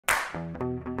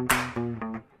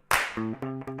Hey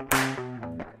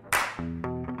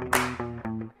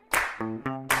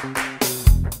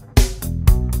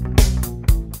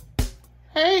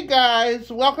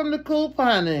guys, welcome to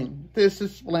Couponing. This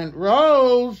is Splint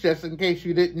Rose. Just in case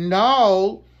you didn't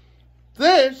know,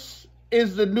 this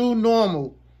is the new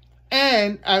normal.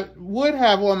 And I would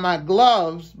have on my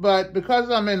gloves, but because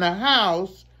I'm in the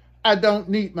house, I don't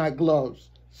need my gloves.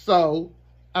 So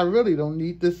I really don't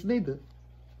need this neither.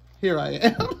 Here I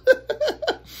am.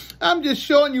 I'm just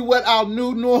showing you what our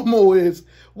new normal is.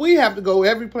 We have to go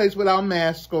every place with our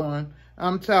mask on.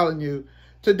 I'm telling you.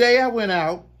 Today I went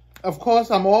out. Of course,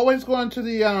 I'm always going to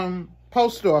the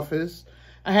post office.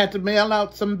 I had to mail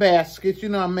out some baskets. You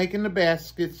know, I'm making the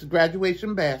baskets,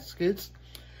 graduation baskets.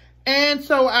 And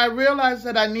so I realized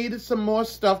that I needed some more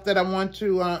stuff that I want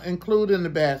to include in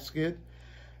the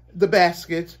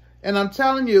baskets. And I'm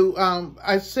telling you,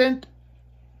 I sent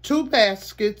 2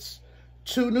 baskets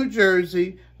to New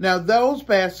Jersey. Now, those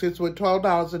baskets were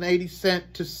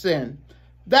 $12.80 to send.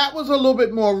 That was a little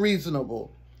bit more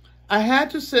reasonable. I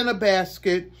had to send a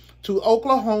basket to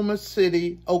Oklahoma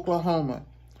City, Oklahoma.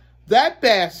 That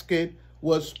basket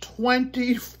was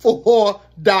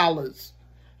 $24.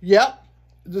 Yep,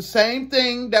 the same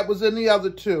thing that was in the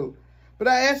other 2. But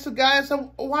I asked the guy, I said,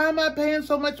 why am I paying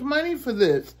so much money for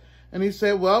this? And he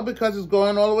said, well, because it's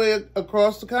going all the way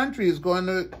across the country. It's going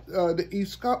to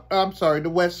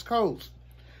the West Coast.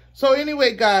 So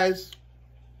anyway, guys,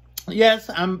 yes,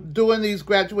 I'm doing these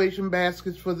graduation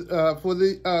baskets for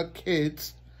the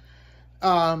kids.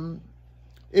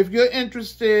 If you're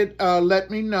interested, let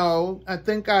me know. I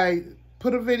think I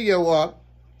put a video up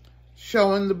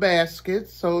showing the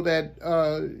baskets so that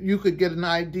you could get an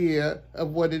idea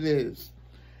of what it is.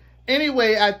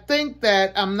 Anyway, I think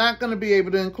that I'm not going to be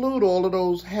able to include all of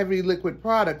those heavy liquid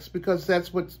products because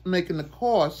that's what's making the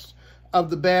cost of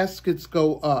the baskets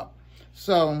go up.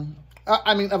 So,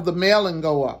 of the mailing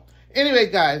go up. Anyway,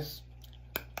 guys,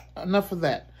 enough of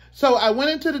that. So I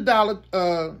went into the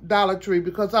Dollar Tree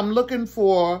because I'm looking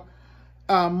for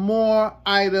more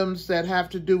items that have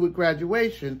to do with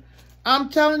graduation. I'm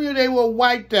telling you, they were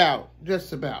wiped out,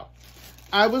 just about.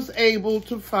 I was able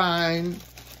to find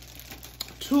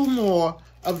 2 more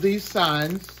of these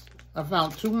signs. I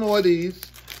found 2 more of these.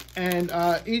 And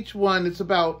each one, it's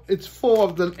 4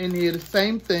 of them in here, the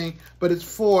same thing, but it's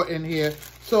 4 in here.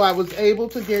 So I was able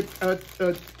to get 2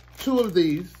 of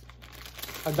these,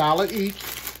 $1 each.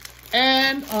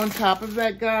 And on top of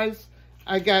that, guys,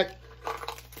 I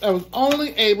was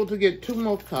only able to get 2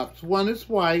 more cups. One is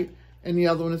white and the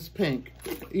other one is pink.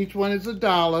 Each one is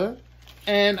 $1.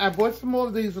 And I bought some more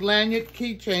of these lanyard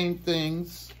keychain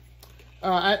things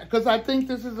because I think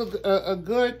this is a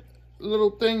good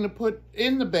little thing to put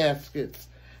in the baskets.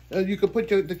 You could put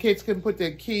the kids can put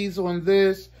their keys on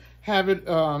this, have it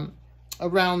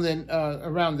around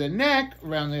their neck,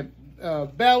 around their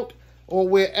belt, or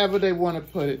wherever they want to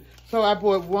put it. So I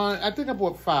bought 1. I think I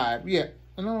bought 5. Yeah,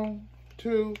 no,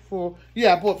 2, 4.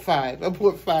 Yeah, I bought 5. I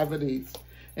bought 5 of these,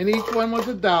 and each one was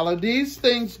 $1. These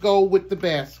things go with the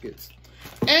baskets.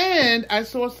 And I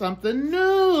saw something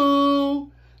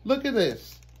new. Look at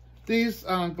this. These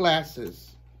glasses.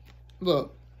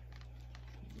 Look.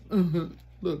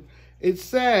 Look. It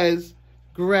says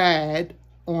grad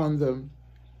on them.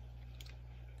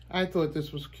 I thought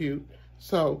this was cute.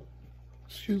 So,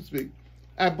 excuse me.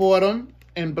 I bought them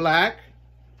in black.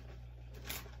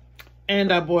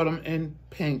 And I bought them in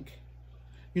pink.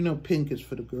 You know, pink is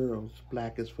for the girls.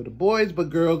 Black is for the boys.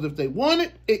 But girls, if they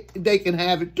want it, they can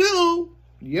have it too.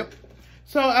 Yep.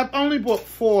 So I've only bought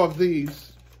 4 of these.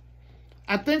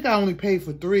 I think I only paid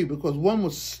for 3 because one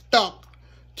was stuck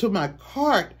to my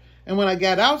cart. And when I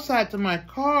got outside to my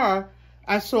car,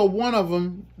 I saw one of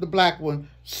them, the black one,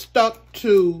 stuck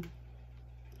to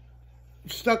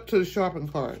the shopping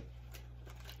cart.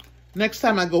 Next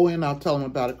time I go in, I'll tell them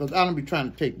about it because I don't be trying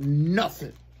to take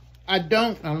nothing. I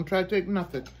don't try to take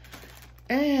nothing.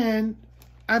 And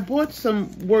I bought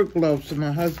some work gloves for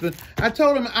my husband. I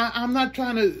told him I'm not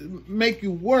trying to make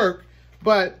you work,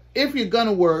 but if you're going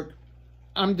to work,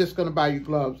 I'm just going to buy you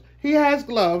gloves. He has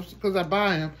gloves because I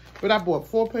buy him, but I bought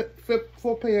 4 pair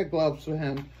of gloves for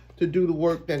him to do the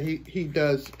work that he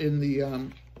does in the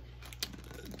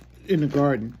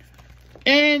garden.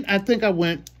 And I think I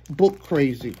went book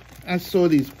crazy. I saw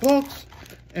these books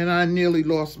and I nearly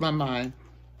lost my mind.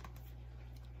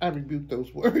 I rebuke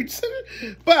those words.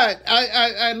 But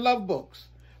I love books.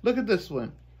 Look at this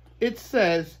one. It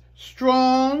says,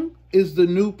 strong is the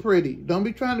new pretty. Don't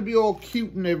be trying to be all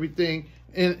cute and everything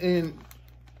and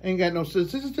ain't got no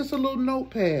sense. This is just a little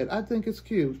notepad. I think it's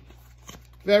cute.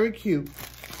 Very cute.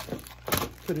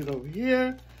 Put it over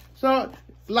here. So,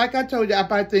 like I told you, I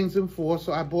buy things in 4,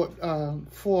 so I bought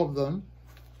 4 of them.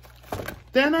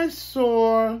 Then I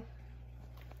saw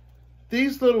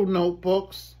these little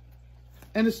notebooks,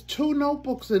 and it's 2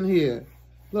 notebooks in here.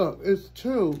 Look, it's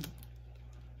 2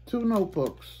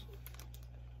 notebooks.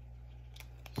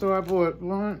 So I bought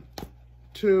 1,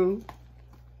 2,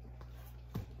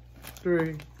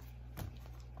 3,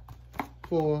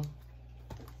 4,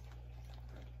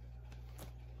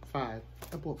 5.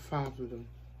 I bought 5 of them.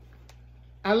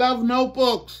 I love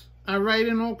notebooks. I write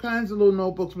in all kinds of little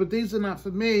notebooks, but these are not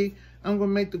for me. I'm going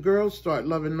to make the girls start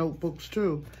loving notebooks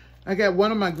too. I got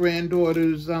one of my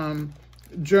granddaughters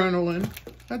journaling.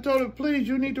 I told her, please,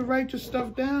 you need to write your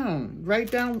stuff down.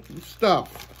 Write down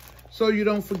stuff so you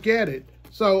don't forget it.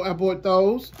 So I bought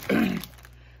those.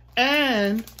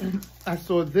 And I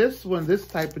saw this one, this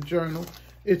type of journal.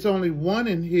 It's only 1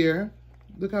 in here.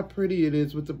 Look how pretty it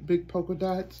is with the big polka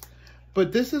dots.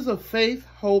 But this is a faith,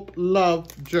 hope,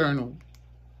 love journal.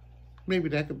 Maybe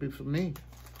that could be for me.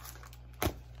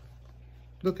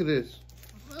 Look at this.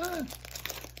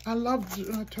 I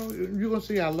told you, you're going to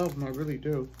see I love them. I really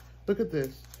do. Look at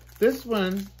this. This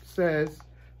one says,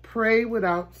 pray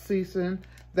without ceasing.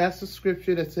 That's the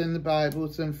scripture that's in the Bible.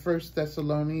 It's in 1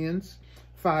 Thessalonians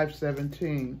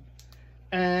 5:17.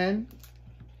 And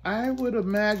I would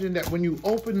imagine that when you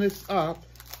open this up,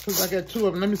 because I got 2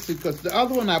 of them. Let me see, because the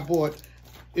other one I bought,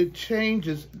 it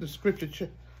changes the scripture.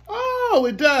 Oh,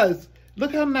 it does.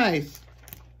 Look how nice.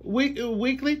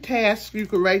 Weekly tasks. You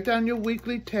can write down your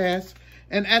weekly tasks.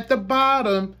 And at the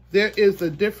bottom, there is a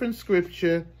different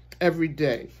scripture every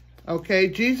day. Okay?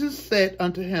 Jesus said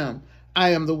unto him, I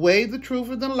am the way, the truth,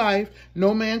 and the life.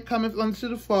 No man cometh unto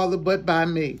the Father but by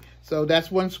me. So that's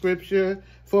one scripture.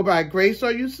 For by grace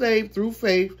are you saved through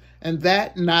faith, and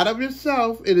that not of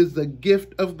yourself. It is the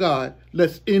gift of God,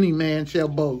 lest any man shall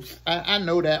boast. I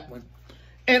know that one.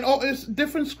 And it's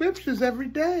different scriptures every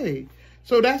day.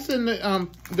 So that's in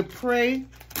the Pray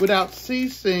Without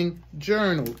Ceasing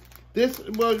journal. This,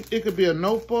 well, it could be a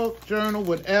notebook, journal,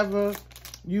 whatever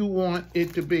you want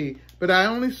it to be. But I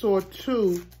only saw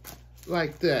 2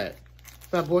 like that.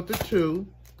 So I bought the 2.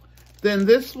 Then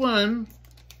this one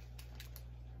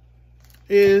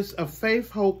is a Faith,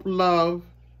 Hope, Love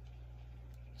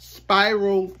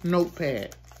spiral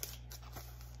notepad.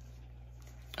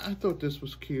 I thought this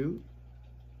was cute.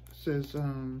 It says,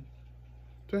 do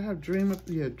I have dream?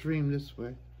 Yeah, dream this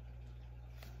way.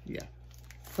 Yeah.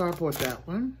 So I bought that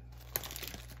one.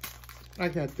 I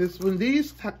got this one.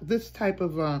 This type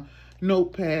of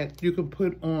notepad you can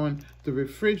put on the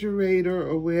refrigerator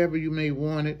or wherever you may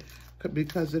want it,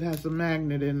 because it has a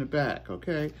magnet in the back,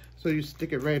 okay? So you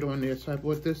stick it right on there. So I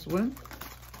bought this one.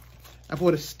 I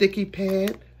bought a sticky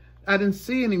pad. I didn't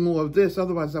see any more of this.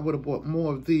 Otherwise, I would have bought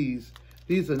more of these.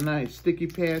 These are nice sticky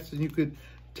pads, and you could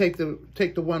take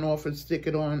the one off and stick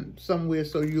it on somewhere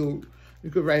so you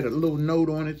could write a little note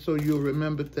on it so you'll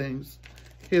remember things.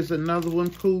 Here's another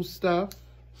one, cool stuff.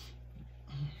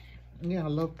 Yeah, I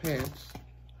love pads.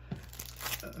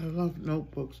 I love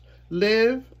notebooks.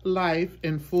 Live Life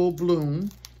in Full Bloom.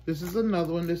 This is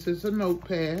another one. This is a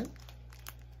notepad.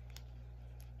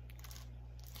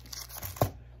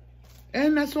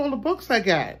 And that's all the books I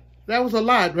got. That was a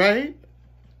lot, right?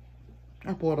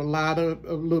 I bought a lot of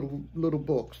little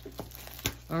books.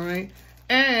 All right.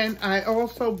 And I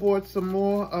also bought some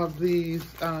more of these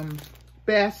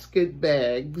basket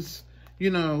bags.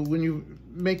 You know, when you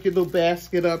make your little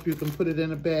basket up, you can put it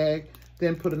in a bag,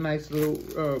 then put a nice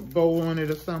little bow on it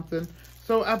or something.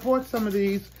 So I bought some of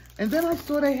these. And then I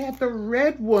saw they had the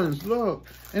red ones. Look.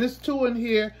 And there's 2 in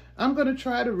here. I'm going to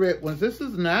try the red ones. This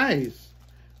is nice.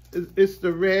 It's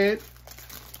the red.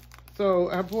 So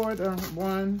I bought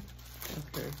 1,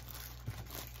 okay,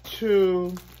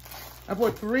 2. I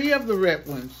bought 3 of the red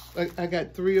ones. I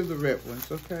got 3 of the red ones,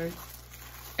 okay?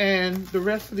 And the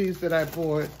rest of these that I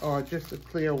bought are just the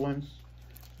clear ones.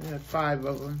 I had 5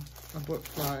 of them. I bought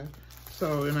 5.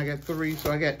 So, and I got 3.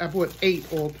 So I bought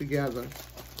 8 altogether.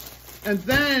 And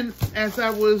then as I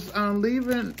was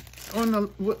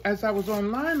as I was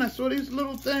online, I saw these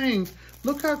little things.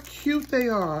 Look how cute they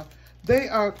are. They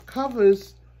are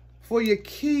covers for your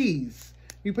keys.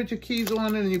 You put your keys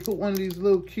on it and you put one of these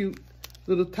little cute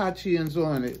little tachierns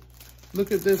on it.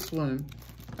 Look at this one.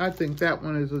 I think that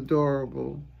one is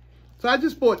adorable. So I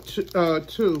just bought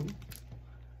 2.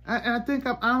 I think,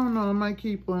 I don't know, I might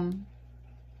keep them.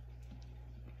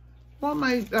 Well, I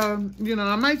might, you know,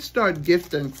 I might start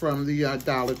gifting from the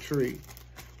Dollar Tree.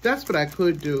 That's what I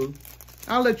could do.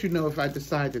 I'll let you know if I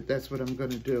decide that that's what I'm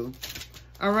going to do.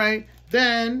 All right.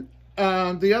 Then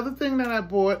the other thing that I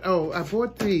bought, I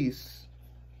bought these.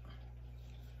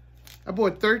 I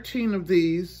bought 13 of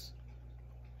these.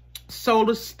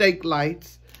 solar stake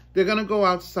lights. They're going to go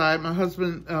outside. My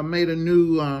husband made a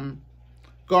new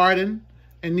garden,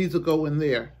 and these will go in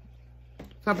there.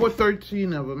 So I bought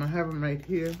 13 of them. I have them right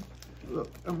here. Look,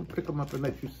 I'm going to pick them up and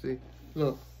let you see.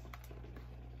 Look.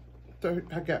 I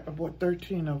bought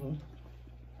 13 of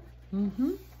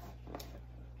them.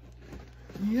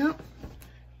 Yep.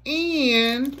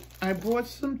 And I bought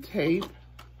some tape.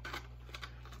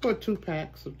 Bought 2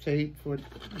 packs of tape for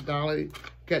 $1.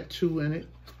 Got 2 in it.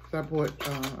 So I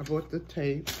bought the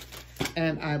tape.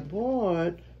 And I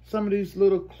bought some of these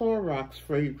little Clorox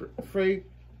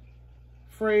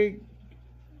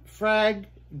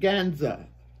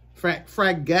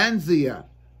Fragranzia.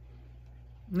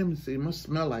 Let me see. It must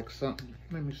smell like something.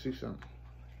 Let me see something.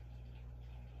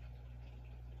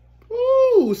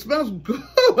 Ooh, it smells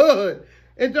good.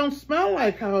 It don't smell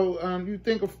like how you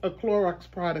think a Clorox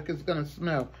product is going to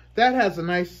smell. That has a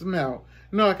nice smell.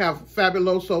 You know, like how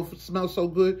Fabuloso smells so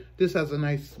good? This has a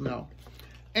nice smell.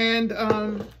 And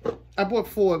I bought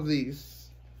 4 of these.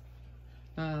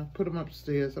 Put them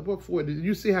upstairs. I bought 4 of these.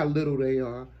 You see how little they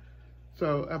are.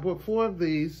 So I bought 4 of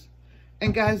these.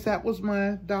 And guys, that was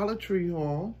my Dollar Tree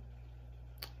haul.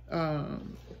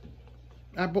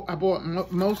 I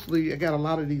bought mostly, I got a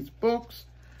lot of these books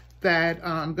that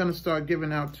I'm going to start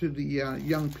giving out to the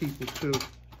young people too.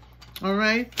 All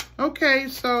right? Okay,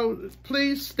 so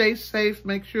please stay safe.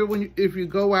 Make sure if you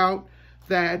go out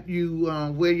that you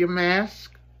wear your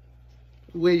mask,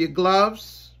 wear your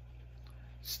gloves,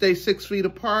 stay 6 feet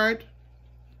apart,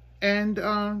 and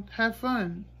have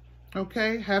fun.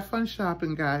 Okay? Have fun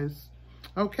shopping, guys.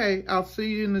 Okay, I'll see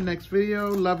you in the next video.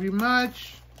 Love you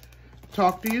much.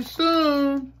 Talk to you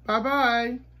soon.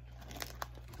 Bye-bye.